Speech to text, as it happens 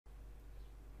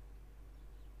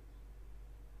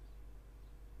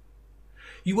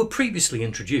You were previously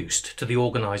introduced to the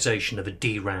organisation of a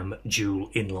DRAM dual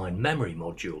inline memory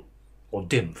module, or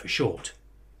DIMM for short.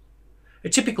 A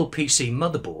typical PC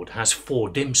motherboard has 4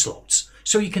 DIMM slots,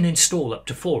 so you can install up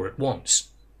to 4 at once.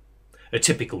 A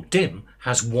typical DIMM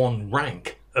has one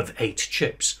rank of 8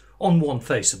 chips on one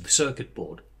face of the circuit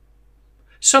board.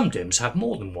 Some DIMMs have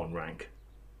more than one rank.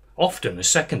 Often a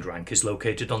second rank is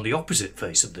located on the opposite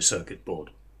face of the circuit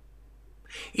board.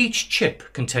 Each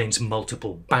chip contains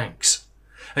multiple banks,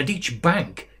 and each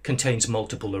bank contains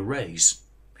multiple arrays.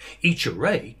 Each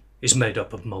array is made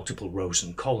up of multiple rows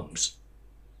and columns.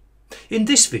 In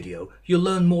this video, you'll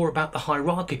learn more about the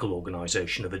hierarchical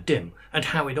organisation of a DIMM and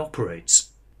how it operates.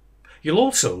 You'll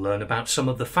also learn about some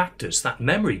of the factors that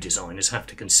memory designers have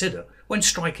to consider when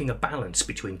striking a balance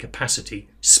between capacity,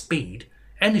 speed,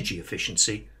 energy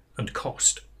efficiency, and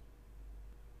cost.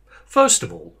 First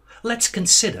of all, let's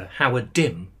consider how a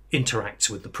DIMM interacts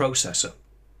with the processor.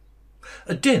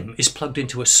 A DIMM is plugged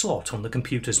into a slot on the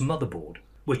computer's motherboard,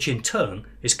 which in turn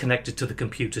is connected to the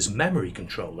computer's memory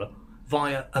controller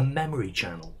via a memory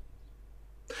channel.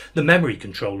 The memory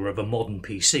controller of a modern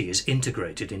PC is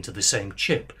integrated into the same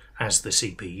chip as the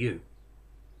CPU.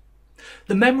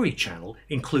 The memory channel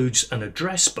includes an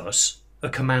address bus, a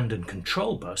command and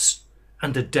control bus,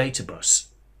 and a data bus.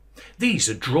 These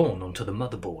are drawn onto the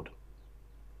motherboard.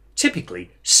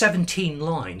 Typically, 17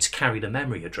 lines carry the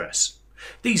memory address.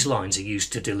 These lines are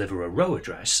used to deliver a row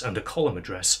address and a column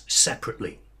address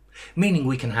separately, meaning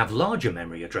we can have larger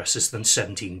memory addresses than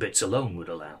 17 bits alone would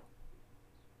allow.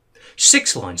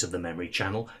 6 lines of the memory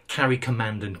channel carry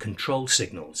command and control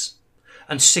signals,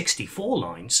 and 64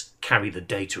 lines carry the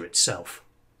data itself.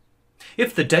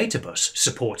 If the data bus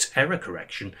supports error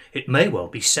correction, it may well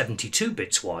be 72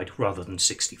 bits wide rather than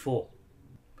 64.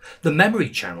 The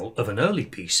memory channel of an early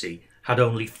PC had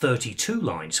only 32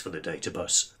 lines for the data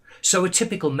bus, so a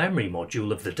typical memory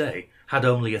module of the day had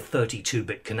only a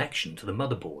 32-bit connection to the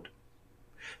motherboard.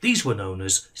 These were known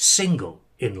as single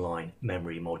inline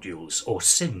memory modules, or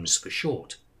SIMMs for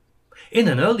short. In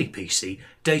an early PC,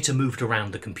 data moved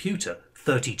around the computer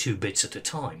 32 bits at a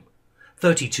time.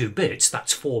 32 bits,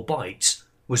 that's 4 bytes,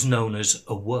 was known as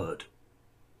a word.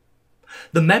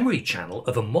 The memory channel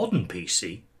of a modern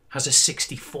PC has a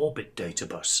 64-bit data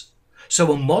bus,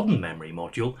 so a modern memory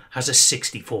module has a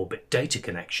 64-bit data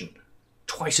connection,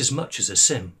 twice as much as a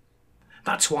SIMM.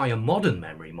 That's why a modern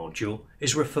memory module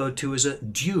is referred to as a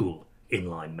dual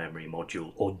inline memory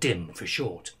module, or DIMM for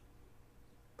short.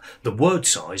 The word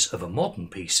size of a modern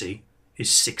PC is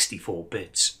 64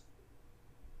 bits.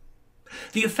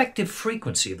 The effective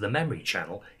frequency of the memory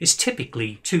channel is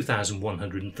typically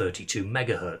 2132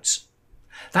 MHz.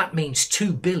 That means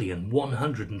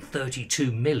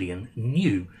 2,132,000,000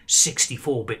 new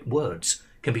 64-bit words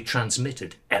can be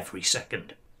transmitted every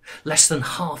second, less than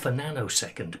half a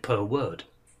nanosecond per word.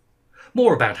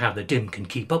 More about how the DIMM can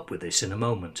keep up with this in a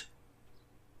moment.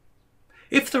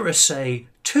 If there are, say,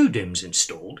 2 DIMMs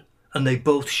installed and they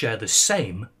both share the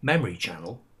same memory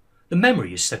channel, the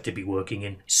memory is said to be working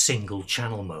in single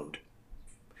channel mode.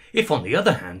 If, on the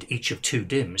other hand, each of 2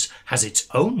 DIMMs has its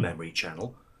own memory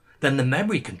channel, then the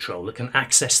memory controller can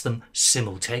access them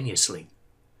simultaneously.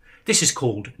 This is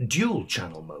called dual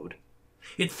channel mode.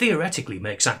 It theoretically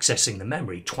makes accessing the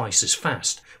memory twice as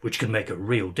fast, which can make a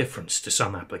real difference to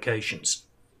some applications.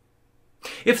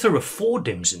 If there are 4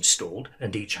 DIMMs installed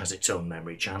and each has its own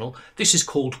memory channel, this is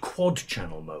called quad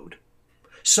channel mode.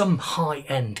 Some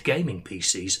high-end gaming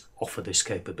PCs offer this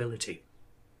capability.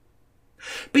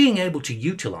 Being able to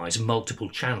utilise multiple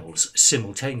channels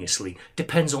simultaneously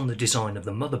depends on the design of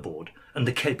the motherboard and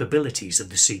the capabilities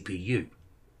of the CPU.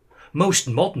 Most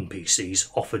modern PCs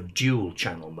offer dual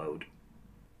channel mode.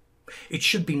 It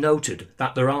should be noted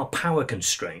that there are power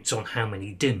constraints on how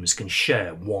many DIMMs can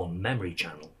share one memory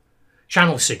channel.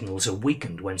 Channel signals are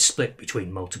weakened when split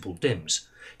between multiple DIMMs.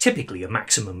 Typically, a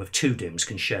maximum of 2 DIMMs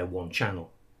can share one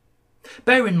channel.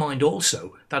 Bear in mind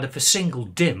also that if a single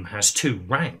DIMM has 2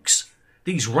 ranks,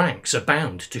 these ranks are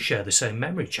bound to share the same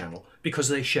memory channel because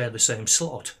they share the same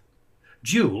slot.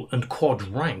 Dual and quad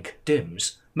rank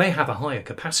DIMMs may have a higher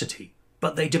capacity,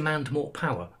 but they demand more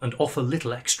power and offer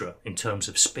little extra in terms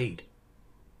of speed.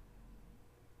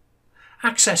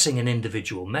 Accessing an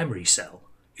individual memory cell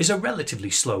is a relatively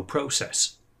slow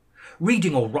process.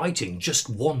 Reading or writing just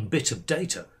 1 bit of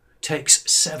data takes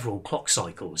several clock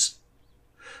cycles.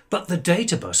 But the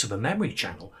data bus of a memory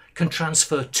channel can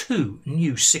transfer 2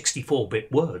 new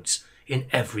 64-bit words in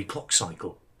every clock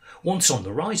cycle, once on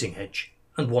the rising edge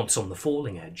and once on the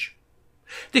falling edge.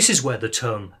 This is where the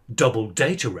term double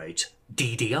data rate,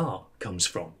 DDR, comes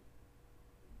from.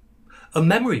 A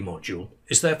memory module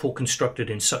is therefore constructed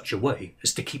in such a way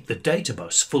as to keep the data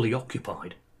bus fully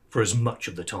occupied for as much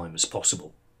of the time as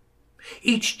possible.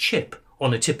 Each chip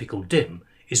on a typical DIMM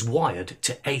is wired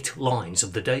to 8 lines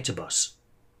of the data bus.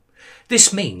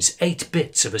 This means 8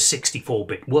 bits of a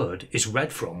 64-bit word is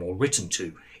read from or written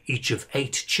to each of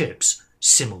 8 chips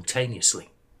simultaneously.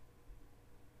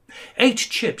 8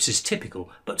 chips is typical,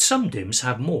 but some DIMMs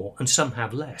have more and some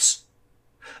have less.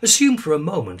 Assume for a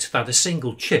moment that a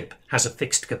single chip has a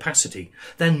fixed capacity,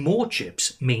 then more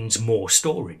chips means more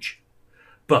storage.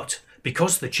 But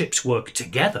because the chips work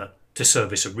together to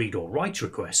service a read or write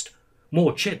request,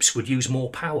 more chips would use more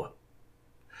power.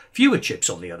 Fewer chips,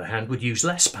 on the other hand, would use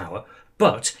less power,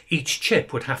 but each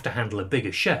chip would have to handle a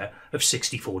bigger share of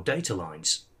 64 data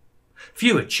lines.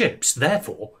 Fewer chips,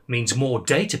 therefore, means more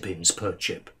data pins per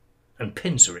chip, and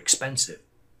pins are expensive.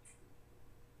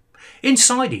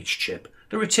 Inside each chip,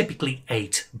 there are typically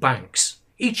 8 banks,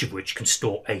 each of which can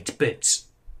store 8 bits.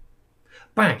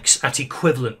 Banks at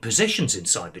equivalent positions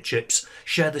inside the chips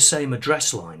share the same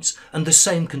address lines and the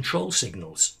same control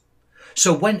signals.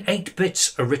 So when 8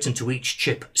 bits are written to each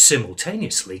chip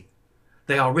simultaneously,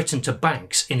 they are written to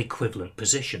banks in equivalent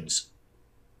positions.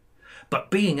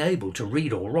 But being able to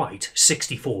read or write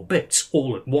 64 bits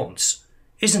all at once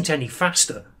isn't any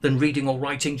faster than reading or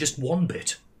writing just 1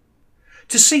 bit.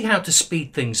 To see how to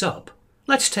speed things up,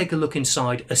 let's take a look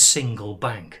inside a single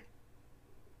bank.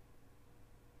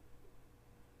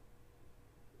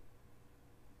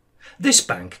 This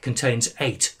bank contains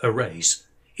 8 arrays,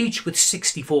 each with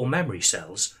 64 memory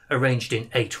cells arranged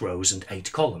in 8 rows and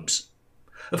 8 columns.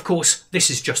 Of course, this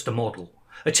is just a model.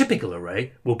 A typical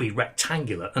array will be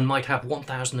rectangular and might have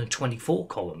 1024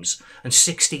 columns and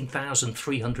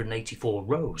 16,384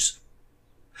 rows.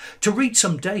 To read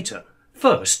some data,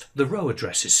 first the row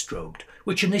address is strobed,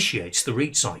 which initiates the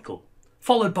read cycle,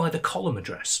 followed by the column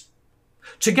address.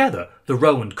 Together, the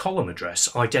row and column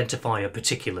address identify a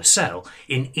particular cell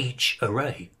in each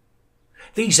array.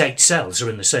 These 8 cells are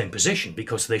in the same position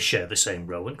because they share the same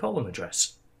row and column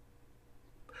address.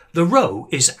 The row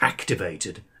is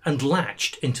activated and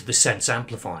latched into the sense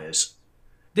amplifiers.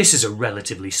 This is a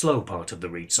relatively slow part of the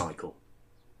read cycle.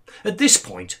 At this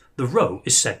point, the row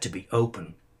is said to be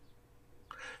open.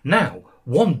 Now,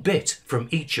 1 bit from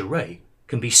each array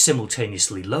can be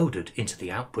simultaneously loaded into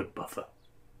the output buffer.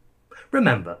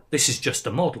 Remember, this is just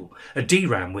a model. A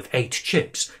DRAM with 8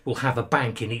 chips will have a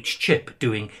bank in each chip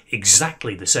doing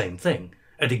exactly the same thing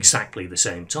at exactly the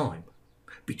same time.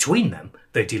 Between them,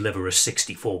 they deliver a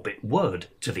 64-bit word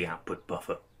to the output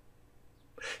buffer.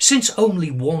 Since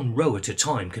only 1 row at a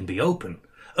time can be open,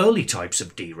 early types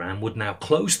of DRAM would now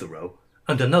close the row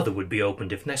and another would be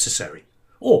opened if necessary,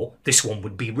 or this one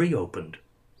would be reopened.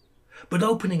 But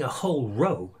opening a whole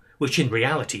row, which in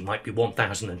reality might be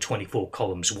 1024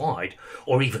 columns wide,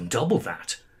 or even double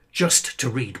that, just to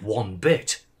read 1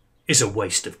 bit, is a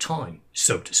waste of time,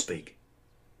 so to speak.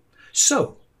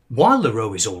 So, while the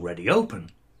row is already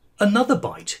open, another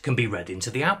byte can be read into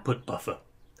the output buffer,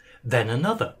 then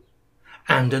another,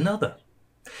 and another.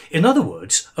 In other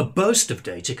words, a burst of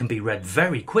data can be read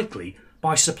very quickly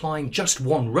by supplying just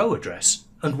 1 row address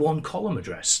and 1 column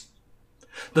address.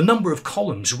 The number of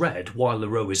columns read while the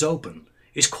row is open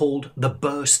is called the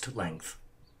burst length.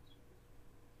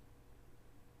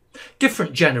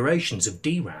 Different generations of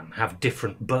DRAM have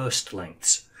different burst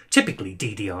lengths. Typically,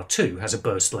 DDR2 has a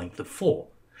burst length of 4,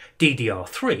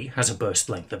 DDR3 has a burst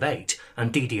length of 8,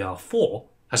 and DDR4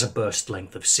 has a burst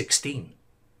length of 16.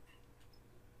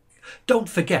 Don't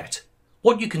forget,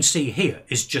 what you can see here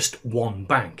is just 1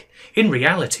 bank. In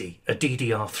reality, a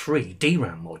DDR3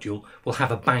 DRAM module will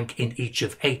have a bank in each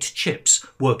of 8 chips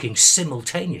working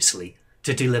simultaneously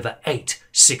to deliver 8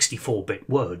 64-bit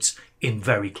words in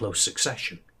very close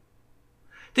succession.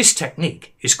 This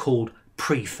technique is called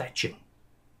prefetching.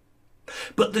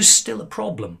 But there's still a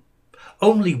problem.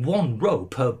 Only 1 row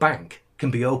per bank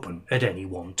can be open at any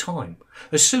one time.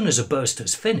 As soon as a burst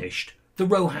has finished, the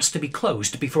row has to be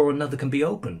closed before another can be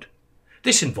opened.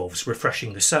 This involves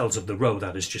refreshing the cells of the row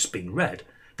that has just been read,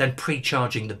 then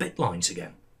pre-charging the bit lines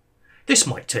again. This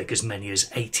might take as many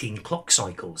as 18 clock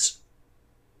cycles.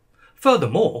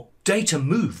 Furthermore, data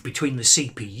move between the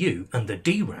CPU and the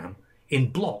DRAM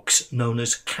in blocks known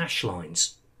as cache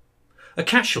lines. A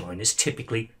cache line is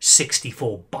typically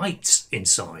 64 bytes in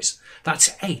size.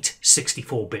 That's 8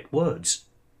 64-bit words.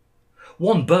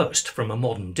 1 burst from a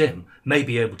modern DIMM may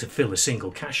be able to fill a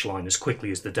single cache line as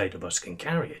quickly as the data bus can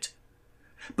carry it.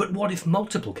 But what if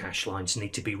multiple cache lines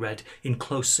need to be read in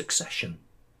close succession?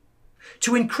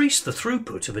 To increase the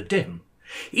throughput of a DIMM,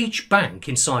 each bank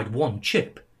inside 1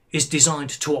 chip is designed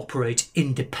to operate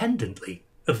independently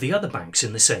of the other banks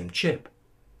in the same chip.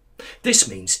 This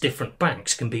means different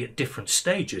banks can be at different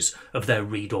stages of their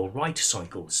read or write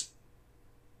cycles.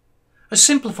 A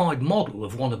simplified model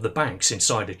of one of the banks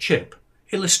inside a chip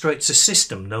illustrates a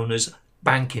system known as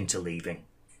bank interleaving.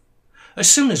 As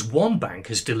soon as one bank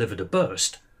has delivered a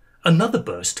burst, another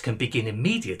burst can begin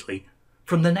immediately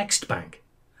from the next bank,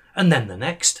 and then the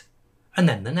next, and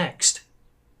then the next.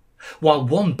 While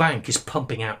one bank is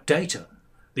pumping out data,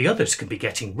 the others can be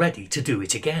getting ready to do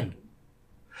it again.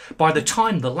 By the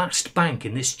time the last bank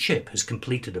in this chip has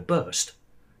completed a burst,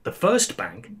 the first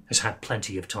bank has had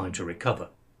plenty of time to recover.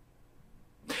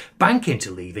 Bank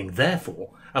interleaving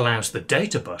therefore allows the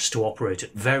data bus to operate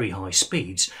at very high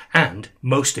speeds and,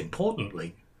 most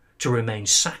importantly, to remain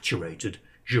saturated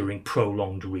during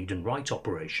prolonged read and write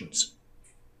operations.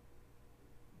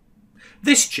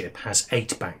 This chip has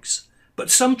 8 banks, but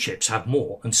some chips have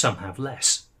more and some have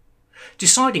less.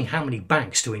 Deciding how many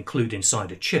banks to include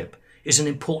inside a chip is an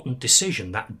important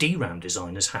decision that DRAM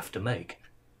designers have to make.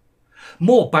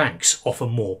 More banks offer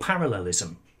more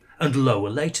parallelism and lower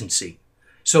latency,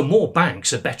 so more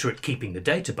banks are better at keeping the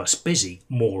data bus busy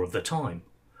more of the time.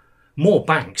 More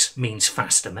banks means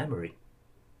faster memory.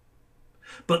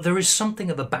 But there is something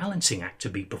of a balancing act to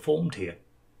be performed here.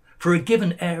 For a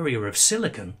given area of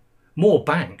silicon, more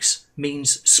banks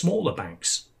means smaller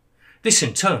banks. This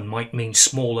in turn might mean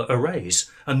smaller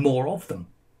arrays and more of them.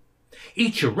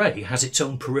 Each array has its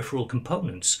own peripheral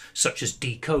components such as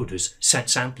decoders,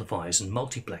 sense amplifiers and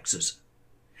multiplexers.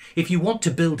 If you want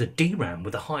to build a DRAM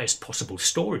with the highest possible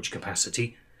storage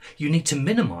capacity, you need to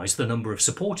minimize the number of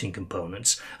supporting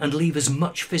components and leave as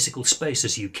much physical space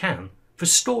as you can for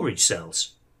storage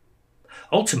cells.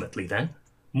 Ultimately then,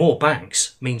 more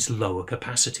banks means lower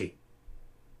capacity.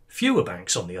 Fewer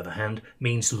banks, on the other hand,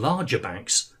 means larger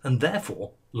banks and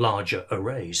therefore larger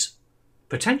arrays.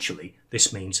 Potentially,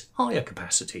 this means higher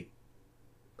capacity.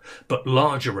 But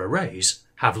larger arrays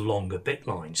have longer bit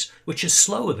lines, which are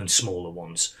slower than smaller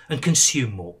ones and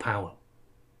consume more power.